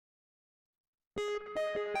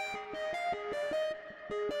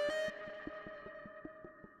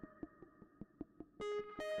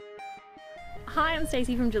Hi, I'm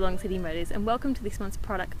Stacey from Geelong City Motors and welcome to this month's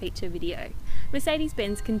product feature video.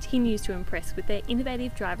 Mercedes-Benz continues to impress with their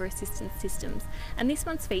innovative driver assistance systems, and this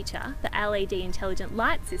month's feature, the LED intelligent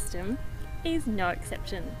light system, is no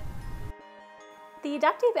exception. The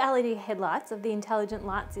adaptive LED headlights of the intelligent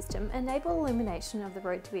light system enable illumination of the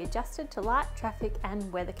road to be adjusted to light, traffic and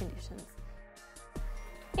weather conditions.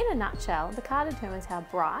 In a nutshell, the car determines how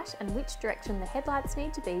bright and which direction the headlights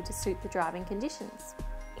need to be to suit the driving conditions.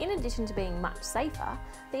 In addition to being much safer,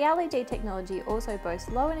 the LED technology also boasts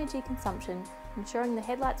low energy consumption, ensuring the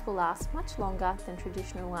headlights will last much longer than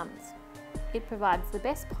traditional ones. It provides the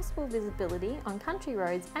best possible visibility on country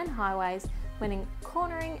roads and highways when in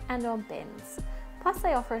cornering and on bends. Plus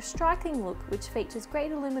they offer a striking look which features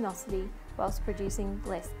greater luminosity whilst producing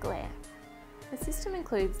less glare. The system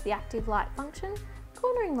includes the active light function,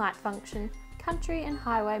 cornering light function, country and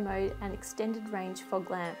highway mode and extended range fog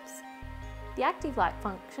lamps. The active light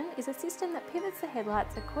function is a system that pivots the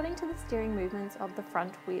headlights according to the steering movements of the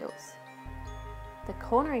front wheels. The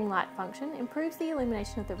cornering light function improves the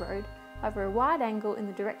illumination of the road over a wide angle in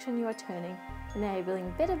the direction you are turning,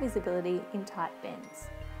 enabling better visibility in tight bends.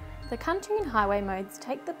 The country and highway modes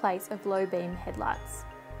take the place of low beam headlights.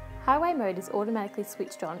 Highway mode is automatically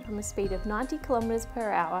switched on from a speed of 90 km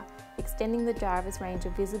per hour, extending the driver's range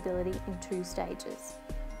of visibility in 2 stages.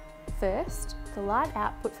 First, the light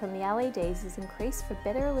output from the LEDs is increased for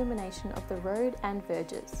better illumination of the road and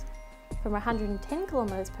verges. From 110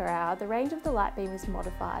 km per hour, the range of the light beam is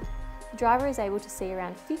modified. The driver is able to see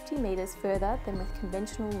around 50 metres further than with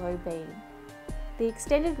conventional low beam. The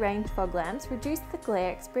extended range fog lamps reduce the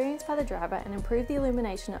glare experienced by the driver and improve the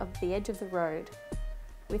illumination of the edge of the road.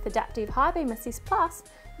 With Adaptive High Beam Assist Plus,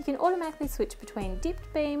 you can automatically switch between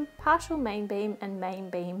dipped beam, partial main beam and main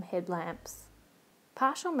beam headlamps.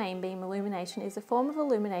 Partial main beam illumination is a form of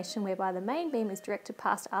illumination whereby the main beam is directed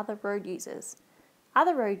past other road users.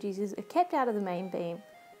 Other road users are kept out of the main beam.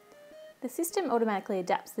 The system automatically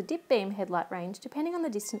adapts the dip beam headlight range depending on the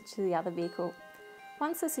distance to the other vehicle.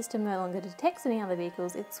 Once the system no longer detects any other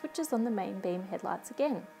vehicles, it switches on the main beam headlights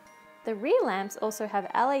again. The rear lamps also have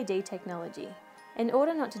LED technology. In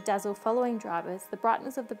order not to dazzle following drivers, the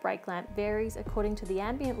brightness of the brake lamp varies according to the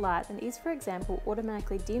ambient light and is, for example,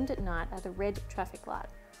 automatically dimmed at night at a red traffic light.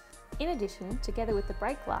 In addition, together with the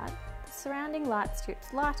brake light, the surrounding light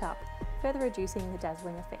strips light up, further reducing the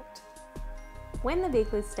dazzling effect. When the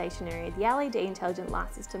vehicle is stationary, the LED intelligent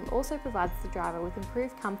light system also provides the driver with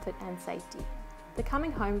improved comfort and safety. The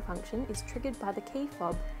coming home function is triggered by the key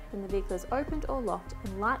fob when the vehicle is opened or locked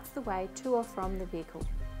and lights the way to or from the vehicle.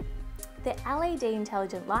 The LED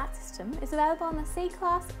intelligent light system is available on the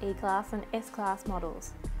C-Class, E-Class and S-Class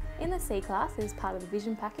models. In the C-Class it is part of the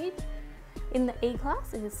Vision package. In the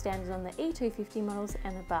E-Class it is standard on the E250 models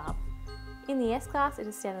and above. In the S-Class it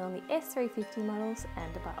is standard on the S350 models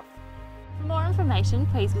and above. For more information,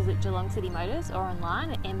 please visit Geelong City Motors or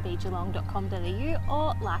online at mbgeelong.com.au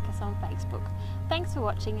or like us on Facebook. Thanks for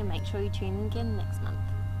watching and make sure you tune in again next month.